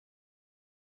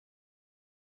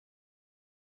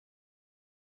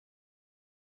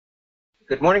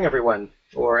Good morning, everyone,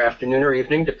 or afternoon or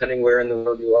evening, depending where in the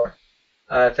world you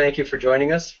are. Thank you for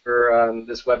joining us for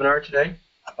this webinar today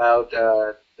about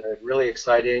the really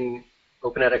exciting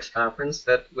Open edX conference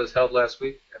that was held last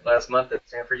month at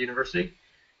Stanford University.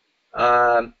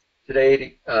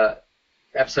 Today,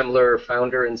 Appsembler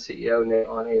founder and CEO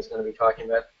Aune is going to be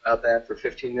talking about that for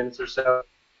 15 minutes or so,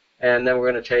 and then we're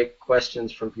going to take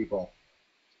questions from people.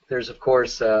 There's, of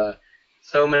course,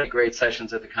 so many great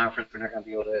sessions at the conference, we're not going to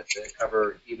be able to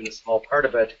cover even a small part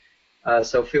of it.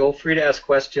 So feel free to ask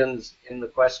questions in the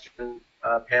question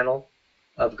panel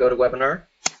of GoToWebinar,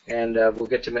 and we'll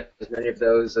get to as many of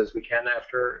those as we can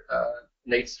after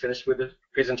Nate's finished with his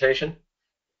presentation.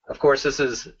 Of course, this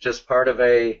is just part of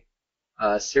a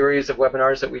series of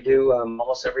webinars that we do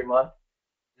almost every month.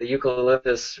 The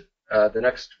Eucalyptus, the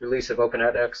next release of Open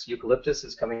edX Eucalyptus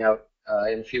is coming out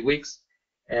in a few weeks.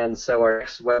 And so our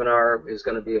next webinar is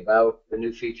going to be about the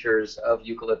new features of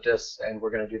Eucalyptus, and we're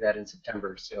going to do that in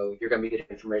September. So you're going to be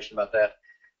getting information about that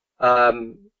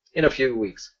in a few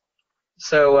weeks.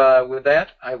 So with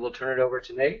that, I will turn it over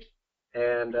to Nate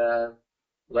and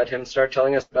let him start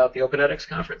telling us about the Open edX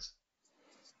conference.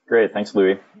 Great, thanks,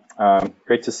 Louis.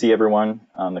 Great to see everyone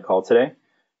on the call today.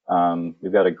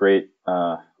 We've got a great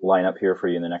lineup here for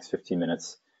you in the next 15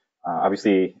 minutes.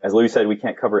 Obviously, as Louis said, we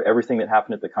can't cover everything that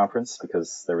happened at the conference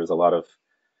because there was a lot of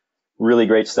really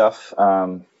great stuff.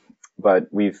 But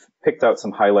we've picked out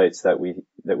some highlights that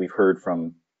we've heard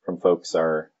from folks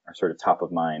are sort of top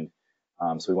of mind.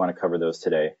 So we want to cover those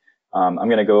today. I'm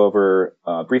going to go over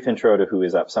a brief intro to who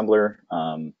is Appsembler,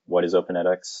 what is Open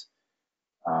edX.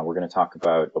 We're going to talk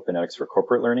about Open edX for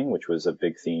corporate learning, which was a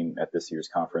big theme at this year's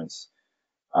conference.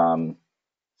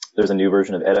 There's a new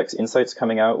version of edX Insights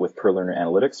coming out with Per Learner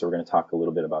Analytics, so we're going to talk a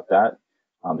little bit about that.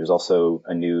 There's also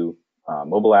a new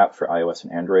mobile app for iOS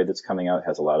and Android that's coming out. It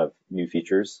has a lot of new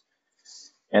features.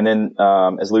 And then,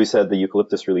 as Louis said, the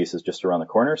Eucalyptus release is just around the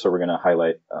corner, so we're going to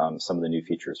highlight some of the new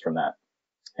features from that.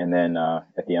 And then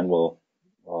at the end, we'll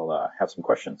have some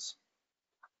questions.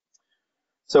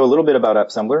 So a little bit about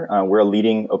Appsembler. We're a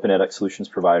leading Open edX solutions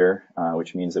provider,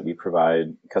 which means that we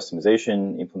provide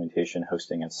customization, implementation,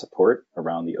 hosting, and support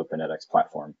around the Open edX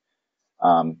platform.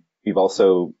 We've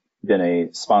also been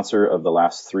a sponsor of the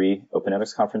last 3 Open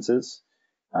edX conferences.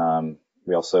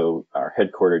 We also are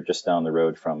headquartered just down the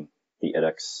road from the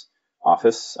edX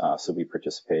office, so we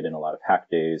participate in a lot of hack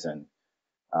days and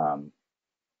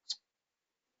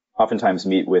oftentimes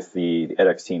meet with the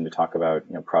edX team to talk about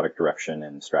product direction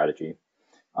and strategy.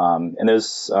 And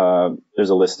there's a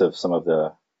list of some of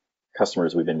the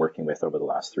customers we've been working with over the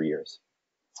last 3 years.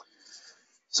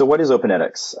 So what is Open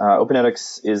edX? Open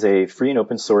edX is a free and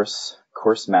open source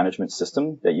course management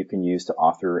system that you can use to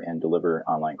author and deliver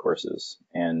online courses.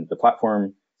 And the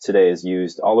platform today is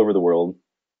used all over the world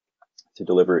to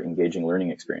deliver engaging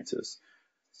learning experiences.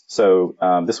 So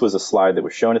this was a slide that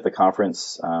was shown at the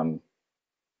conference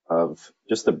of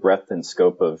just the breadth and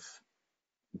scope of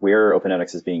where Open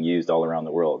edX is being used all around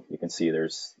the world. You can see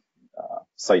there's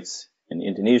sites in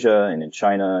Indonesia and in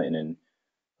China and in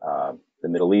the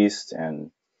Middle East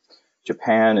and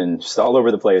Japan and just all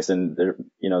over the place. And there,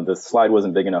 the slide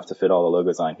wasn't big enough to fit all the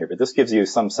logos on here, but this gives you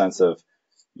some sense of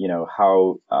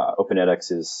how Open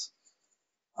edX is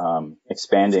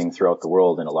expanding throughout the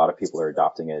world, and a lot of people are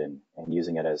adopting it and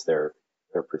using it as their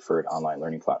preferred online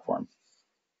learning platform.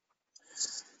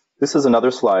 This is another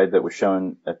slide that was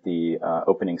shown at the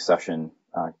opening session,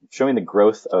 showing the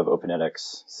growth of Open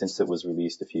edX since it was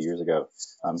released a few years ago.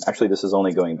 Actually, this is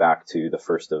only going back to the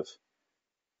 1st of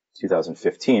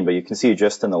 2015, but you can see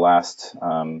just in the last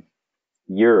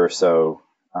year or so,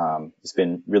 it's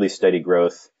been really steady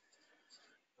growth,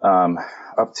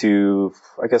 up to,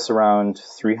 I guess, around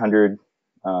 300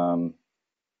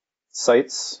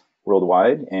 sites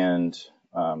worldwide and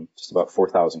just about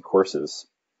 4,000 courses.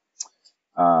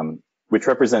 Which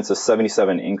represents a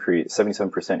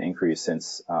 77% increase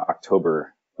since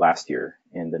October last year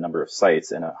in the number of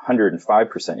sites, and a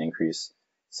 105% increase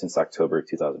since October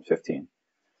 2015.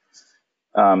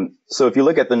 So if you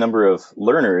look at the number of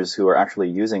learners who are actually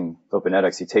using Open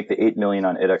edX, you take the 8 million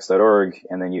on edX.org,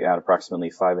 and then you add approximately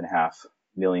 5.5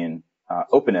 million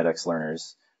Open edX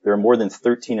learners. There are more than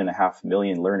 13.5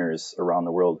 million learners around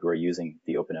the world who are using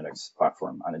the Open edX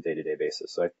platform on a day-to-day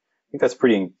basis. So I think that's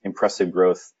pretty impressive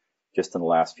growth just in the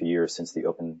last few years since the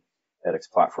Open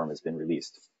edX platform has been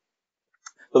released.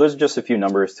 So those are just a few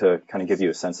numbers to kind of give you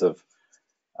a sense of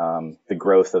the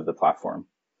growth of the platform.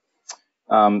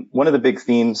 One of the big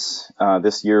themes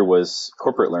this year was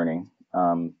corporate learning.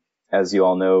 As you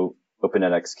all know, Open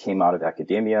edX came out of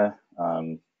academia,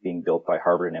 being built by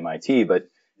Harvard and MIT, but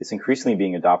it's increasingly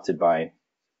being adopted by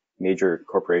major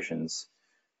corporations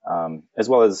as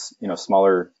well as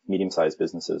smaller, medium-sized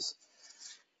businesses.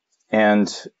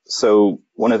 And so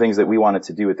one of the things that we wanted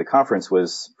to do at the conference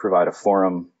was provide a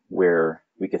forum where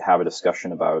we could have a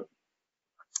discussion about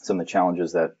some of the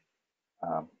challenges that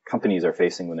companies are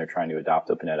facing when they're trying to adopt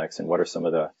Open edX, and what are some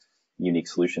of the unique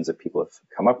solutions that people have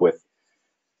come up with.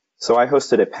 So I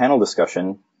hosted a panel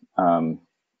discussion and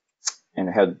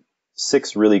had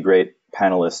 6 really great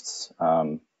panelists.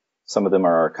 Some of them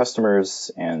are our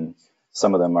customers, and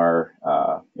some of them are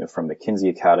from McKinsey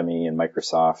Academy and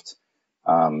Microsoft,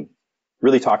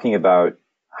 really talking about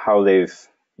how they've,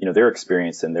 their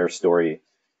experience and their story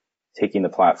taking the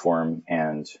platform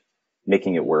and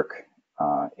making it work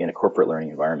in a corporate learning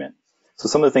environment. So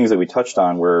some of the things that we touched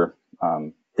on were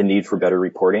the need for better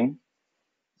reporting,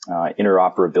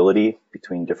 interoperability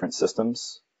between different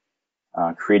systems,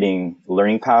 creating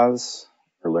learning paths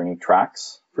or learning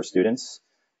tracks for students,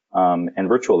 and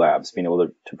virtual labs, being able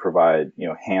to provide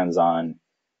hands-on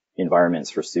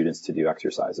environments for students to do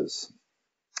exercises.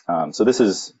 So this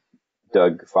is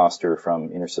Doug Foster from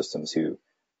InterSystems,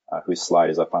 whose slide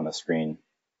is up on the screen,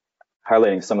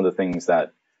 highlighting some of the things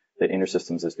that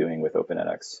InterSystems is doing with Open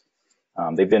edX.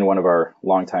 They've been one of our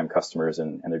longtime customers,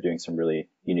 and they're doing some really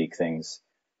unique things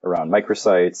around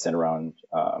microsites and around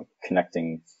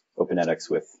connecting Open edX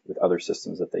with other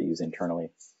systems that they use internally.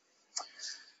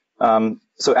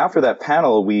 So after that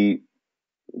panel, we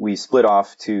split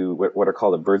off to what are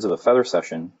called a birds of a feather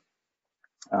session,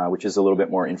 which is a little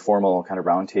bit more informal, kind of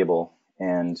roundtable.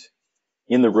 And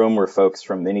in the room were folks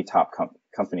from many top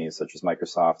companies such as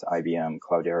Microsoft, IBM,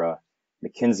 Cloudera,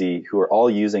 McKinsey, who are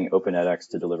all using Open edX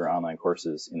to deliver online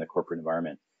courses in the corporate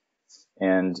environment.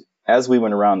 And as we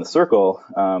went around the circle,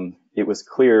 it was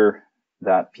clear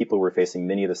that people were facing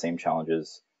many of the same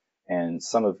challenges, and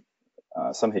some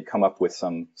had come up with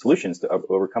some solutions to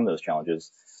overcome those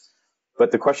challenges.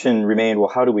 But the question remained, well,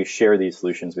 how do we share these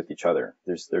solutions with each other?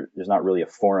 There's not really a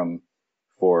forum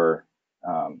for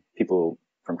people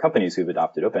from companies who've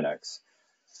adopted Open edX.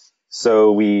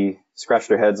 So we scratched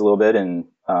our heads a little bit and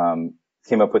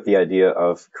came up with the idea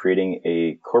of creating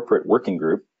a corporate working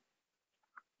group,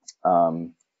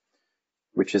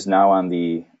 which is now on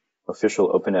the official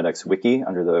Open edX wiki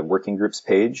under the working groups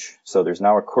page. So there's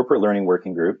now a corporate learning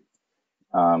working group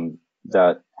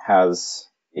that has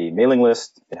a mailing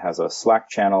list, it has a Slack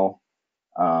channel,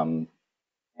 and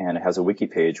it has a wiki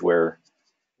page where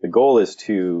the goal is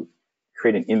to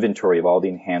create an inventory of all the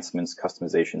enhancements,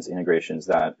 customizations, integrations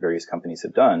that various companies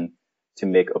have done to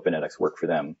make Open edX work for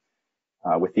them.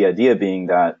 With the idea being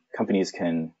that companies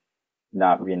can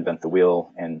not reinvent the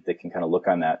wheel, and they can kind of look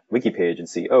on that wiki page and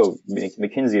see, oh,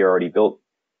 McKinsey already built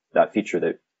that feature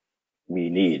that we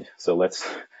need. So let's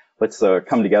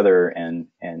come together and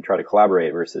try to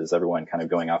collaborate versus everyone kind of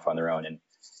going off on their own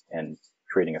and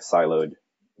creating a siloed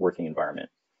working environment.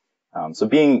 So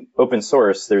being open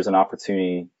source, there's an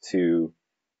opportunity to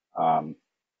come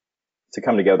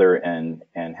together and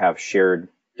have shared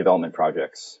development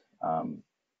projects.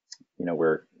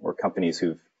 Where companies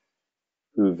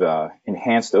who've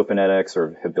enhanced Open edX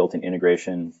or have built an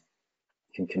integration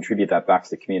can contribute that back to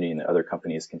the community, and the other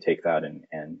companies can take that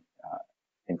and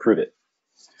improve it.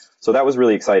 So that was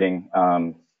really exciting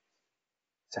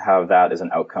to have that as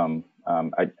an outcome.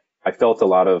 I felt a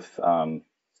lot of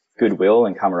goodwill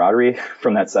and camaraderie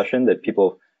from that session, that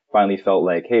people finally felt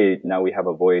like, hey, now we have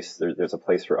a voice. There's a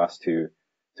place for us to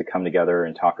come together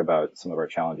and talk about some of our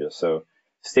challenges. So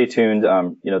stay tuned.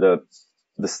 The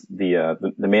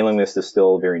mailing list is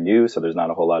still very new, so there's not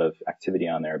a whole lot of activity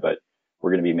on there, but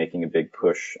we're going to be making a big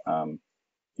push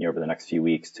over the next few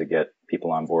weeks to get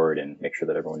people on board and make sure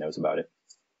that everyone knows about it.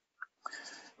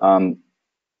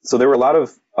 So there were a lot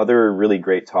of other really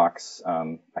great talks.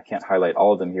 I can't highlight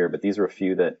all of them here, but these are a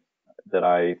few that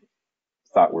I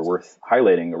thought were worth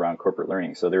highlighting around corporate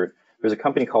learning. So there's a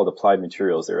company called Applied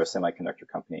Materials. They're a semiconductor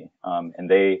company, and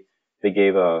they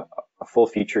gave a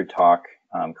full-featured talk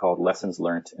called Lessons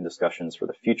Learned and Discussions for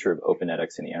the Future of Open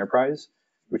edX in the Enterprise,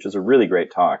 which is a really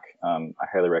great talk. I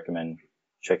highly recommend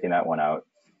checking that one out.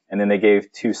 And then they gave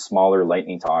 2 smaller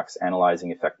lightning talks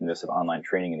analyzing effectiveness of online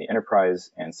training in the enterprise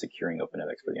and securing Open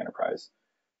edX for the enterprise.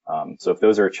 So if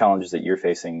those are challenges that you're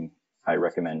facing, I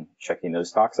recommend checking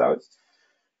those talks out.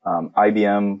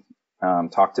 IBM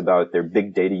talked about their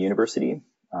Big Data University,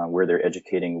 where they're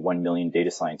educating 1 million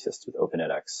data scientists with Open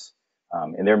edX.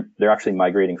 And they're actually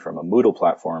migrating from a Moodle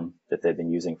platform that they've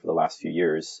been using for the last few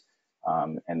years,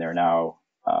 and they're now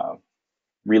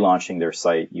relaunching their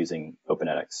site using Open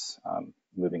edX,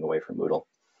 moving away from Moodle.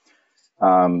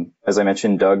 As I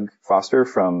mentioned, Doug Foster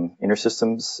from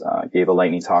InterSystems gave a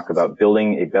lightning talk about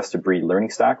building a best-of-breed learning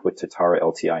stack with Tatara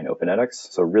LTI and Open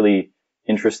edX. So really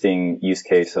interesting use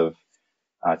case of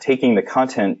taking the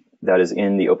content that is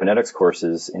in the Open edX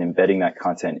courses and embedding that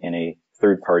content in a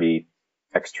third-party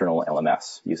external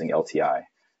LMS using LTI,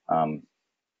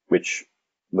 which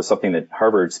was something that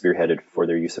Harvard spearheaded for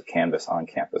their use of Canvas on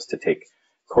campus, to take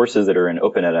courses that are in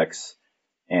Open edX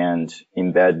and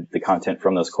embed the content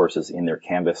from those courses in their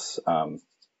Canvas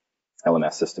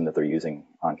LMS system that they're using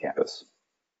on campus.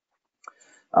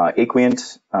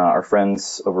 Aquient, our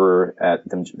friends over at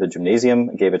the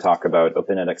gymnasium, gave a talk about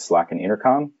Open edX, Slack, and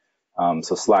Intercom.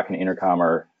 So Slack and Intercom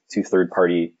are two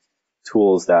third-party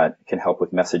tools that can help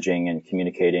with messaging and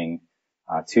communicating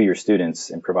to your students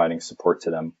and providing support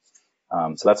to them.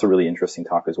 So that's a really interesting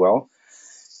talk as well.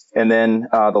 And then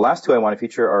the last two I want to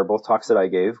feature are both talks that I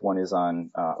gave. One is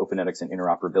on Open edX and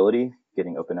interoperability,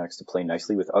 getting Open edX to play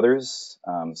nicely with others.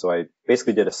 So I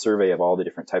basically did a survey of all the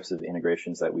different types of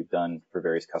integrations that we've done for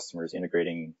various customers,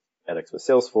 integrating edX with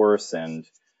Salesforce and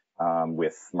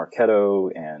with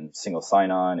Marketo and single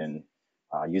sign-on, and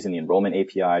using the enrollment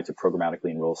API to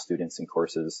programmatically enroll students in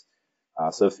courses.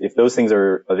 So if those things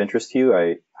are of interest to you,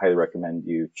 I highly recommend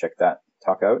you check that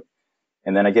talk out.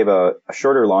 And then I gave a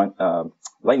shorter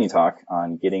lightning talk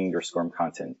on getting your SCORM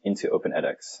content into Open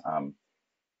edX.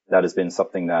 That has been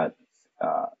something that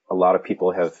a lot of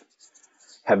people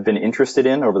have been interested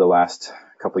in over the last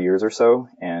couple of years or so,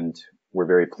 and we're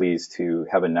very pleased to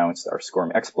have announced our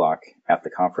SCORM X block at the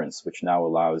conference, which now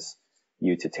allows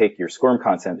you to take your SCORM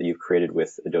content that you've created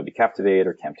with Adobe Captivate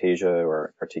or Camtasia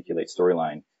or Articulate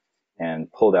Storyline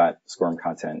and pull that SCORM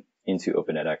content into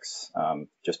Open edX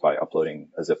just by uploading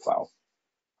a zip file.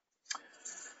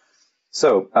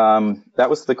 So that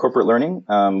was the corporate learning.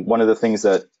 One of the things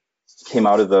that came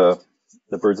out of the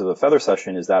Birds of a Feather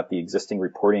session is that the existing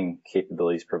reporting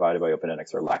capabilities provided by Open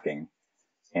edX are lacking.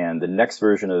 And the next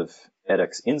version of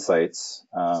edX Insights,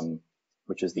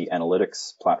 which is the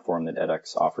analytics platform that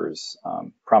edX offers,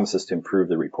 promises to improve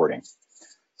the reporting.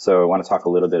 So I want to talk a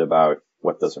little bit about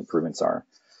what those improvements are.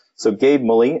 So Gabe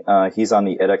Mulley, he's on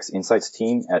the edX Insights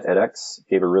team at edX,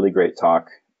 gave a really great talk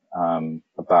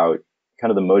about kind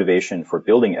of the motivation for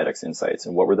building edX Insights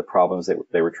and what were the problems that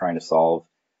they were trying to solve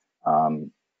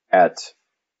at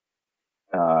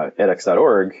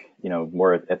edX.org,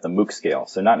 more at the MOOC scale.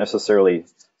 So not necessarily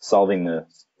solving the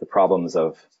problems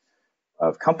of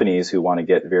companies who want to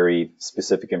get very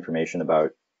specific information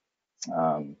about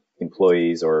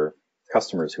employees or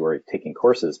customers who are taking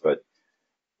courses, but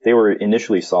they were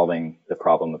initially solving the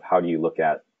problem of how do you look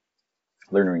at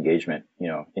learner engagement,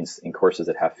 in courses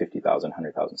that have 50,000,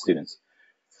 100,000 students.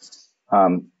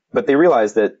 But they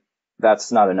realized that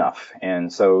that's not enough.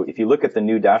 And so if you look at the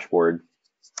new dashboard,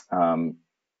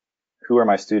 who are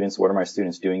my students? What are my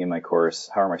students doing in my course?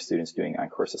 How are my students doing on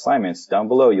course assignments? Down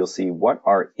below, you'll see what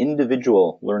are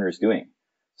individual learners doing.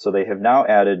 So they have now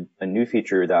added a new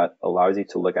feature that allows you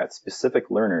to look at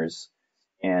specific learners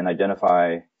and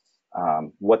identify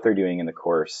what they're doing in the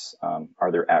course.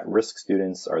 Are there at-risk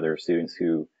students? Are there students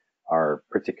who are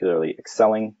particularly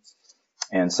excelling?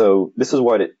 And so this is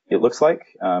what it looks like.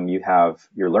 You have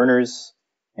your learners,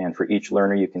 and for each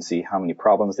learner, you can see how many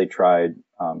problems they tried,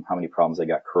 how many problems they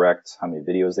got correct, how many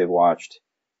videos they've watched,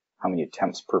 how many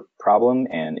attempts per problem,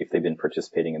 and if they've been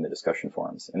participating in the discussion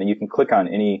forums. And then you can click on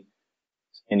any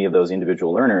of those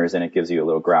individual learners, and it gives you a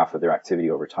little graph of their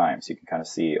activity over time. So you can kind of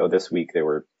see, oh, this week they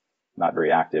were not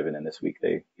very active, and then this week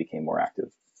they became more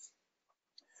active.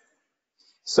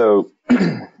 So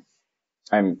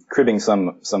I'm cribbing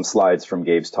some slides from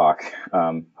Gabe's talk.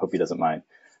 Hope he doesn't mind.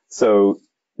 So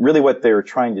really what they're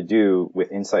trying to do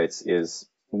with Insights is,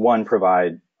 one,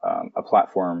 provide a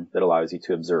platform that allows you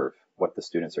to observe what the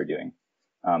students are doing.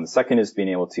 The second is being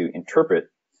able to interpret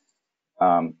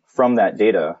from that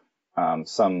data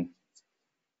some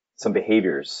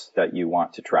behaviors that you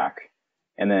want to track.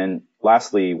 And then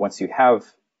lastly, once you have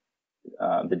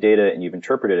the data and you've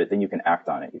interpreted it, then you can act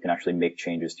on it. You can actually make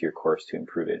changes to your course to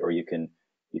improve it, or you can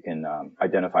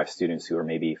identify students who are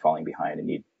maybe falling behind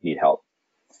and need help.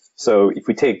 So if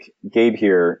we take Gabe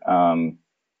here,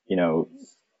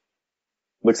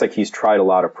 looks like he's tried a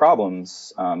lot of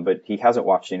problems, but he hasn't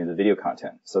watched any of the video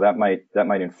content. So that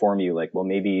might inform you, like, well,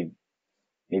 maybe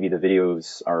the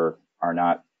videos are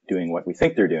not doing what we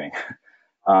think they're doing.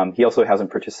 He also hasn't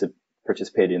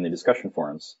participated in the discussion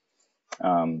forums.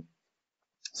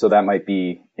 So that might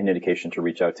be an indication to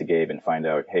reach out to Gabe and find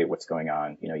out, hey, what's going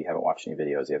on? You haven't watched any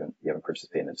videos, you haven't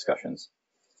participated in the discussions.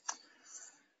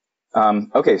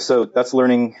 Okay, so that's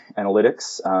learning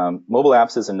analytics. Mobile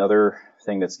apps is another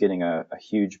thing that's getting a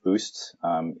huge boost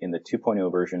in the 2.0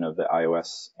 version of the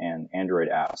iOS and Android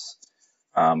apps.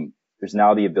 There's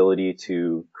now the ability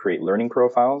to create learning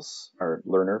profiles or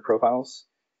learner profiles.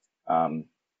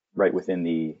 right within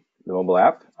the mobile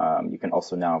app. You can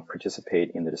also now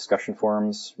participate in the discussion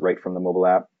forums right from the mobile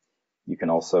app. You can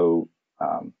also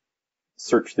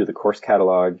search through the course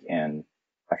catalog and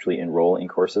actually enroll in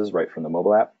courses right from the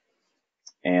mobile app.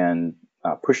 And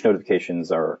push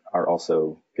notifications are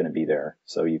also going to be there.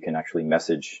 So you can actually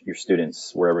message your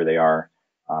students wherever they are,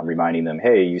 reminding them,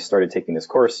 hey, you started taking this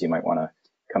course, you might want to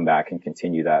come back and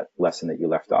continue that lesson that you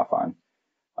left off on.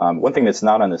 One thing that's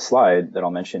not on this slide that I'll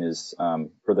mention is,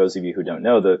 for those of you who don't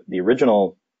know, the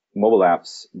original mobile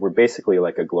apps were basically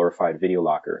like a glorified video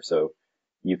locker. So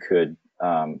you could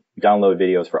download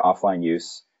videos for offline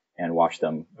use and watch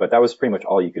them, but that was pretty much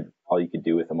all you could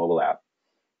do with a mobile app.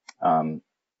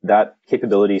 That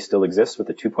capability still exists with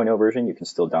the 2.0 version. You can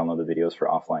still download the videos for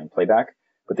offline playback,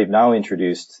 but they've now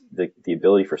introduced the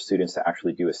ability for students to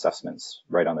actually do assessments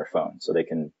right on their phone. So they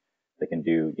can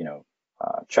do,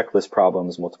 checklist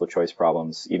problems, multiple choice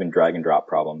problems, even drag and drop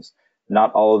problems.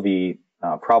 Not all of the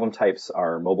problem types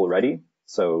are mobile ready.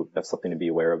 So that's something to be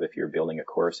aware of. If you're building a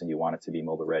course and you want it to be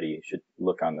mobile ready, you should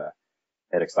look on the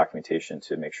edX documentation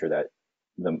to make sure that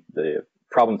the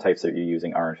problem types that you're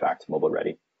using are in fact mobile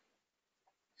ready.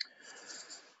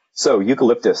 So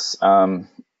Eucalyptus.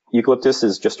 Eucalyptus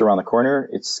is just around the corner.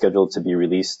 It's scheduled to be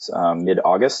released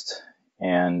mid-August.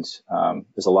 And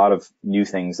there's a lot of new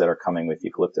things that are coming with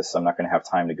Eucalyptus. So I'm not going to have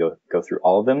time to go through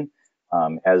all of them.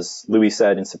 As Louis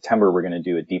said, in September, we're going to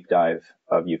do a deep dive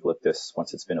of Eucalyptus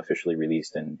once it's been officially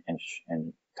released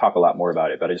and talk a lot more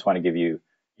about it. But I just want to give you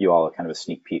all a kind of a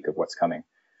sneak peek of what's coming.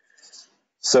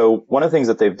 So one of the things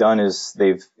that they've done is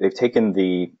they've taken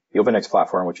the OpenX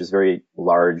platform, which is very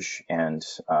large and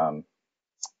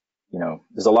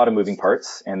there's a lot of moving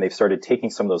parts, and they've started taking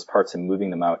some of those parts and moving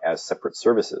them out as separate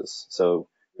services. So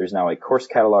there's now a course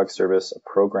catalog service, a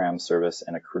program service,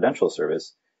 and a credential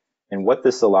service. And what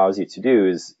this allows you to do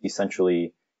is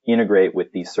essentially integrate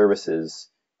with these services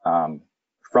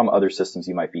from other systems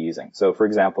you might be using. So for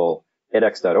example,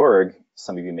 edX.org,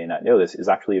 some of you may not know this, is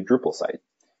actually a Drupal site.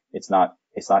 It's not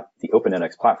the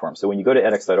OpenEdX platform. So when you go to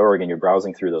edX.org and you're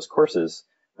browsing through those courses,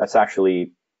 that's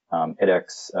actually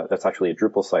edX, that's actually a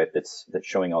Drupal site that's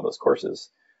showing all those courses.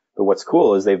 But what's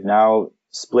cool is they've now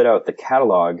split out the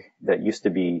catalog that used to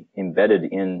be embedded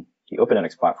in the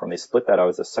OpenEdX platform. They split that out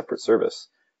as a separate service.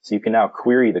 So you can now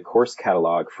query the course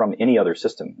catalog from any other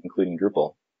system, including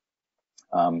Drupal.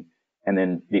 And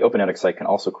then the OpenEdX site can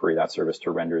also query that service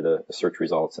to render the search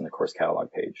results in the course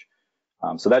catalog page.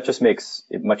 So that just makes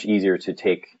it much easier to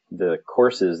take the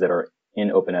courses that are in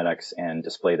OpenEdX and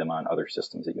display them on other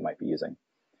systems that you might be using.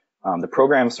 The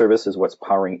program service is what's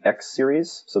powering X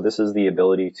series. So this is the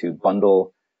ability to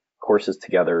bundle courses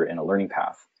together in a learning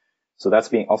path. So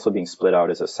that's also being split out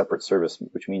as a separate service,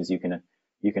 which means you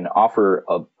can offer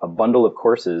a bundle of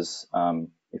courses.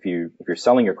 If you're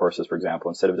selling your courses, for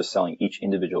example, instead of just selling each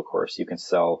individual course, you can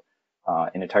sell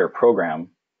an entire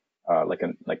program, like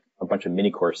a bunch of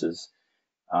mini courses.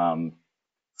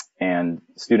 And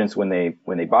students, when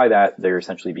they buy that, they're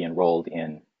essentially being enrolled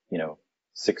in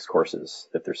 6 courses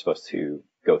that they're supposed to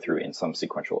go through in some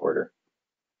sequential order.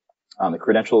 The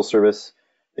credential service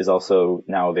is also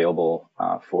now available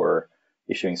for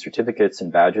issuing certificates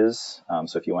and badges.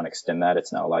 So if you want to extend that,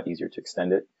 it's now a lot easier to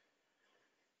extend it.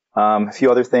 A few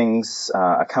other things,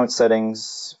 account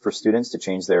settings for students to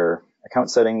change their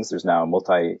account settings. There's now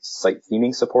multi-site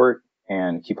theming support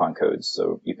and coupon codes.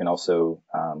 So you can also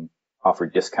offer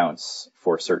discounts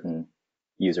for certain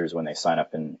users when they sign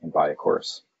up and buy a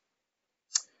course.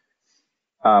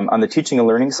 On the teaching and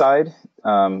learning side,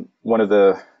 one of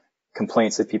the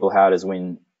complaints that people had is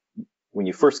when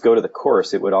you first go to the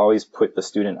course, it would always put the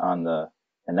student on the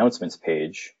announcements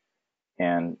page.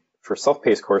 And for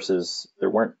self-paced courses, there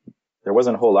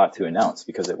wasn't a whole lot to announce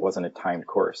because it wasn't a timed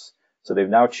course. So they've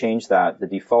now changed that. The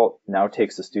default now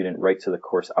takes the student right to the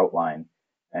course outline,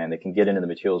 and they can get into the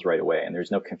materials right away. And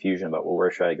there's no confusion about, well,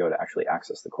 where should I go to actually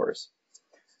access the course?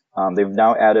 They've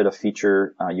now added a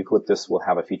feature. Eucalyptus will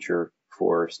have a feature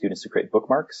for students to create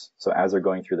bookmarks. So as they're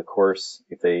going through the course,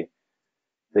 if they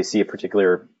see a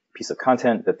particular piece of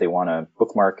content that they want to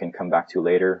bookmark and come back to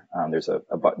later, there's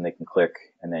a button they can click,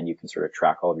 and then you can sort of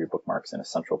track all of your bookmarks in a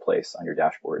central place on your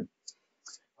dashboard.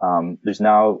 There's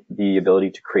now the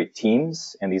ability to create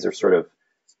teams, and these are sort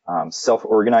of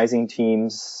self-organizing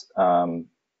teams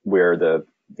where the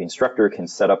instructor can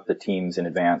set up the teams in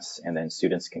advance, and then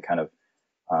students can kind of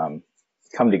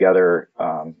come together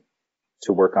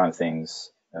to work on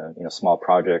things, small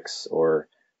projects or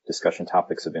discussion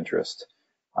topics of interest.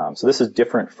 So this is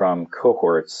different from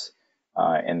cohorts,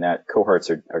 in that cohorts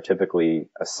are typically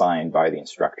assigned by the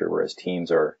instructor, whereas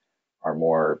teams are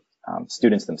more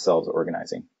students themselves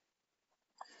organizing.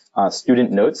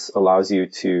 Student notes allows you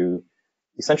to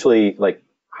essentially like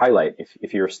highlight.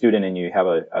 If you're a student and you have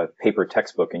a paper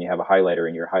textbook and you have a highlighter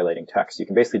and you're highlighting text, you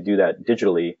can basically do that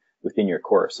digitally within your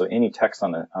course. So any text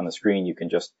on the screen, you can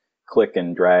just click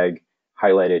and drag,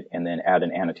 highlight it, and then add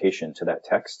an annotation to that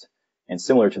text. And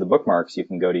similar to the bookmarks, you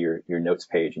can go to your notes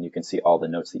page and you can see all the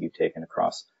notes that you've taken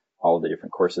across all of the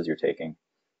different courses you're taking.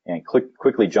 And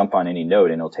quickly jump on any note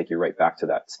and it'll take you right back to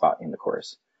that spot in the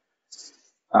course.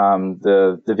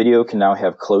 The video can now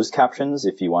have closed captions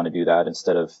if you want to do that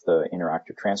instead of the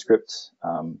interactive transcript.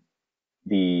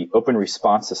 The open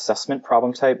response assessment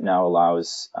problem type now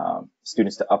allows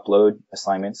students to upload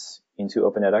assignments into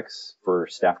Open edX for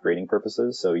staff grading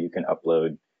purposes. So you can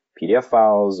upload PDF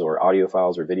files or audio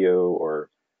files or video or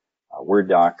Word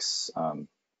docs,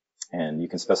 and you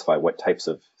can specify what types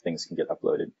of things can get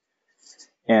uploaded.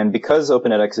 And because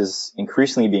Open edX is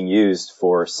increasingly being used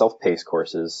for self-paced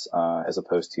courses as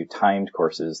opposed to timed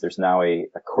courses, there's now a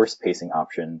course pacing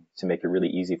option to make it really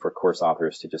easy for course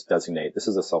authors to just designate this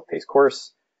is a self-paced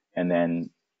course, and then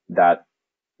that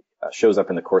shows up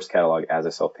in the course catalog as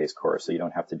a self-paced course. So you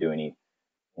don't have to do any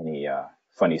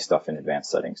funny stuff in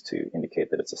advanced settings to indicate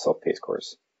that it's a self-paced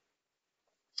course.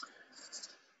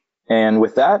 And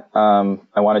with that,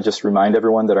 I want to just remind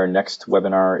everyone that our next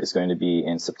webinar is going to be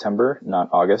in September, not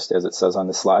August, as it says on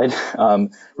the slide.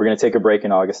 We're going to take a break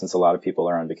in August since a lot of people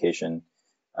are on vacation.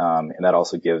 And that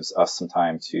also gives us some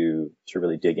time to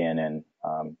really dig in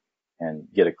and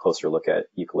get a closer look at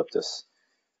eucalyptus.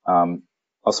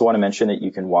 Also want to mention that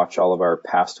you can watch all of our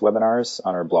past webinars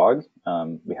on our blog.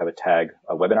 We have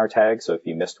a webinar tag, so if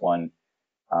you missed one,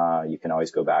 you can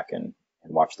always go back and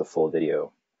watch the full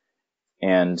video.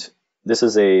 And this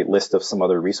is a list of some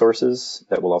other resources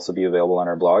that will also be available on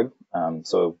our blog.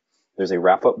 So there's a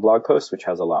wrap-up blog post, which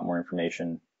has a lot more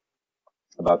information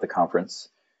about the conference.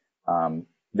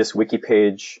 This wiki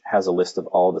page has a list of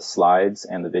all the slides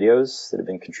and the videos that have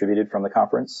been contributed from the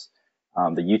conference.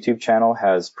 The YouTube channel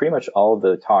has pretty much all of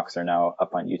the talks are now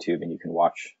up on YouTube, and you can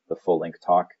watch the full-length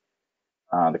talk.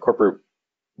 The corporate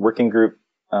working group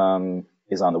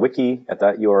is on the wiki at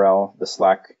that URL. The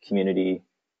Slack community,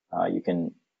 you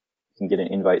can get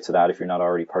an invite to that if you're not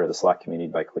already part of the Slack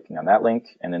community by clicking on that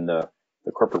link. And then the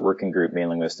corporate working group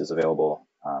mailing list is available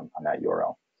on that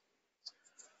URL.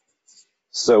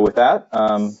 So with that,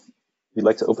 we'd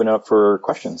like to open it up for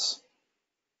questions.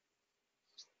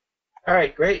 All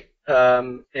right, great.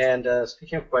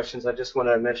 Speaking of questions, I just want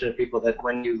to mention to people that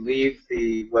when you leave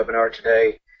the webinar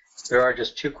today, there are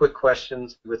just 2 quick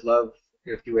questions. We would love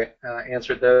if you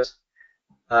answered those.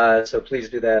 So please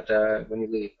do that when you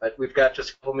leave. But we've got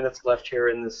just a couple minutes left here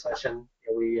in this session.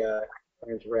 We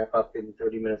plan to wrap up in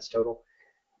 30 minutes total.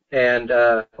 And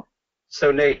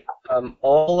so Nate,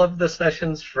 all of the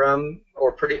sessions from,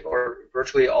 or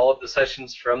virtually all of the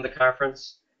sessions from the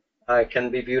conference can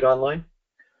be viewed online?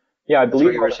 Yeah, I believe. That's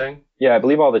what you were saying? Yeah, I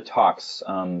believe all the talks.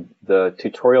 The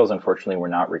tutorials, unfortunately, were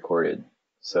not recorded.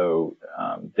 So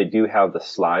they do have the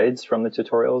slides from the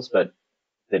tutorials, but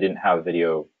they didn't have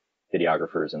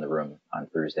videographers in the room on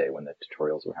Thursday when the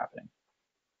tutorials were happening.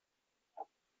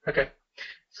 Okay.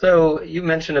 So you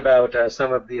mentioned about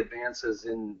some of the advances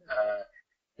in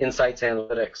insights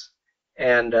analytics.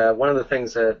 And one of the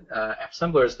things that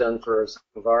Appsembler has done for some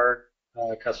of our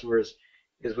customers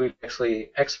is we've actually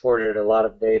exported a lot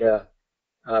of data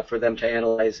for them to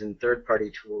analyze in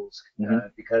third-party tools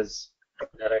because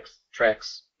edX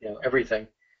tracks everything.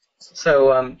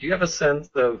 So do you have a sense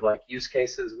of like use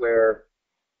cases where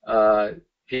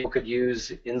people could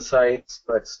use insights,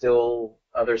 but still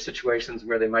other situations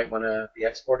where they might want to be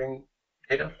exporting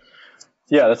data?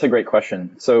 Yeah, that's a great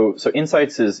question. So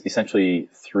insights is essentially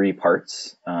 3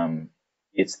 parts.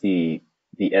 It's the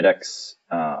edX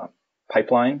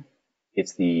pipeline,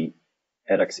 it's the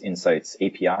edX Insights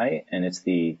API, and it's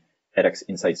the edX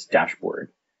Insights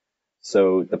dashboard.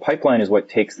 So the pipeline is what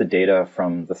takes the data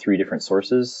from the 3 different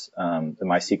sources, the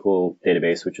MySQL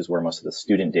database, which is where most of the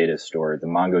student data is stored, the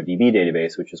MongoDB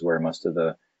database, which is where most of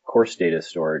the course data is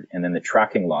stored, and then the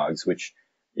tracking logs, which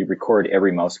you record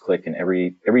every mouse click and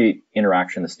every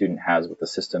interaction the student has with the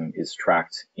system is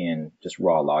tracked in just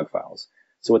raw log files.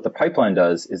 So what the pipeline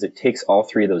does is it takes all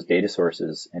 3 of those data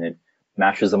sources and it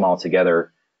mashes them all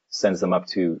together, sends them up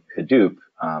to Hadoop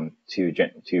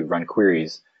to run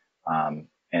queries,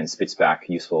 and spits back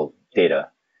useful data.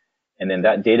 And then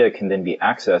that data can then be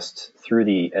accessed through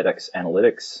the edX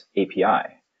Analytics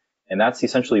API. And that's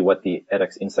essentially what the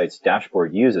edX Insights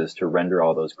dashboard uses to render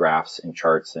all those graphs and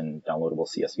charts and downloadable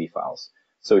CSV files.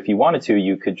 So if you wanted to,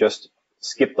 you could just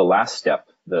skip the last step,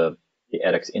 the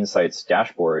edX Insights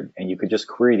dashboard, and you could just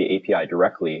query the API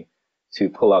directly to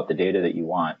pull out the data that you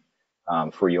want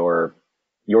for your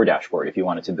dashboard. If you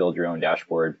wanted to build your own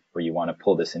dashboard where you want to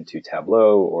pull this into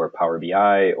Tableau or Power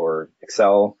BI or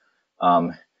Excel,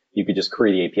 you could just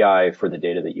query the API for the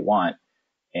data that you want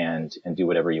and do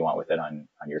whatever you want with it on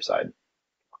your side.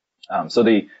 So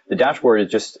the dashboard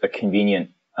is just a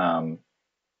convenient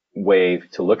way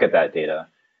to look at that data,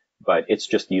 but it's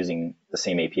just using the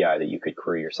same API that you could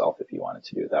query yourself if you wanted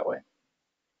to do it that way.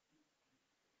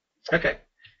 Okay,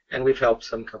 and we've helped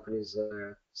some companies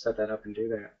set that up and do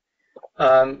that.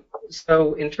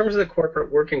 So in terms of the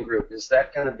corporate working group, is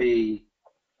that going to be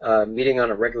meeting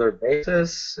on a regular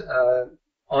basis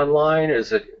online?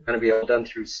 Is it going to be all done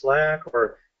through Slack,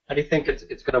 or how do you think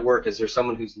it's going to work? Is there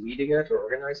someone who's leading it or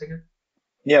organizing it?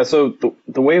 Yeah, so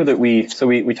the way that we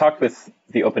talked with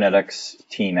the Open edX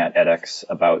team at edX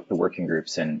about the working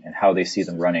groups and how they see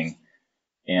them running,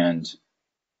 and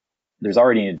there's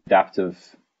already an adaptive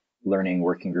learning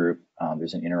working group.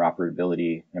 There's an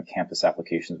interoperability, campus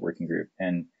applications working group,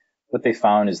 and what they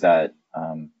found is that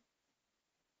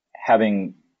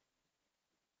having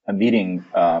a meeting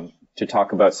to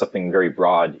talk about something very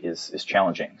broad is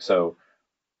challenging. So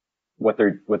what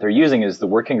they're using is the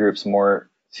working groups more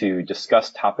to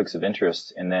discuss topics of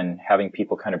interest, and then having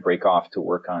people kind of break off to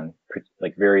work on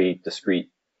like very discrete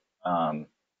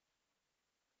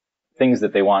things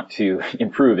that they want to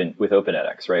improve with Open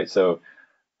edX, right? So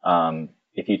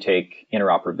if you take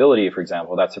interoperability, for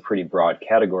example, that's a pretty broad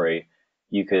category.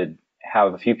 You could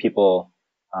have a few people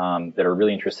that are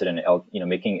really interested in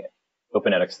making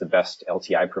Open edX the best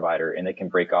LTI provider, and they can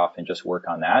break off and just work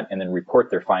on that and then report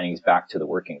their findings back to the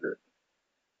working group.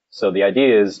 So the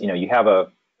idea is, you have a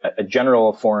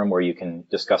general forum where you can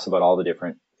discuss about all the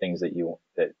different things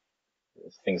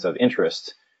things of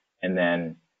interest, and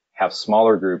then have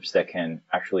smaller groups that can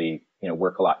actually,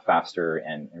 work a lot faster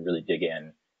and really dig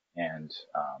in and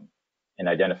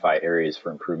identify areas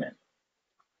for improvement,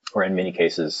 or in many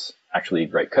cases, actually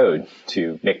write code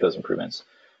to make those improvements.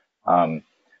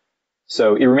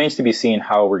 So it remains to be seen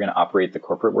how we're going to operate the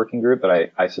corporate working group,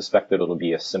 but I suspect that it'll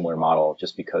be a similar model,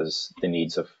 just because the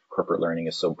needs of corporate learning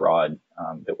is so broad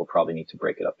that we'll probably need to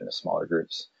break it up into smaller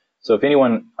groups. So if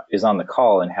anyone is on the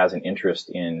call and has an interest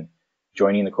in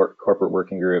joining the corporate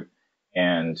working group,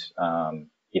 and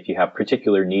if you have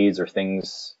particular needs or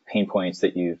pain points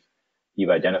that you've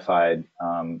identified,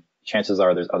 chances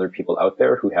are there's other people out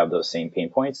there who have those same pain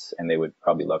points, and they would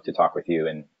probably love to talk with you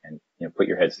and put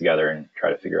your heads together and try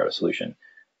to figure out a solution.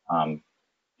 And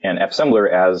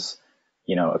Appsembler, as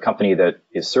a company that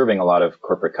is serving a lot of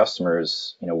corporate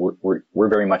customers, we're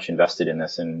very much invested in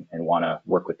this and want to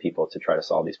work with people to try to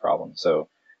solve these problems. So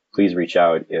please reach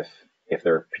out if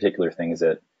there are particular things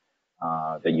that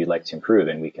you'd like to improve,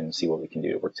 and we can see what we can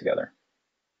do to work together.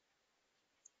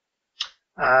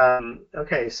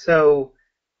 Okay, so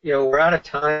we're out of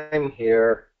time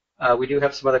here. We do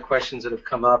have some other questions that have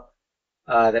come up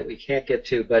that we can't get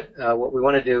to, but what we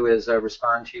want to do is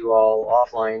respond to you all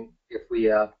offline if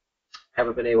we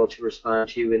haven't been able to respond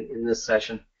to you in this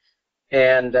session.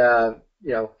 And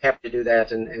happy to do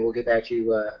that, and we'll get back to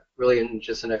you really in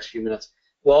just the next few minutes.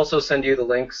 We'll also send you the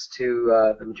links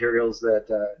to the materials that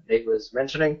Nate was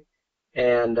mentioning,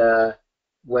 and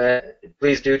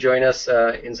please do join us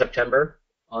in September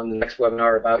on the next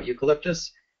webinar about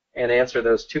eucalyptus, and answer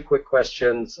those 2 quick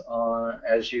questions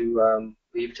as you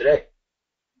leave today.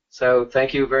 So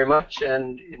thank you very much,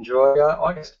 and enjoy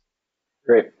August.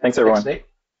 Great. Thanks, everyone. Thanks, Nate.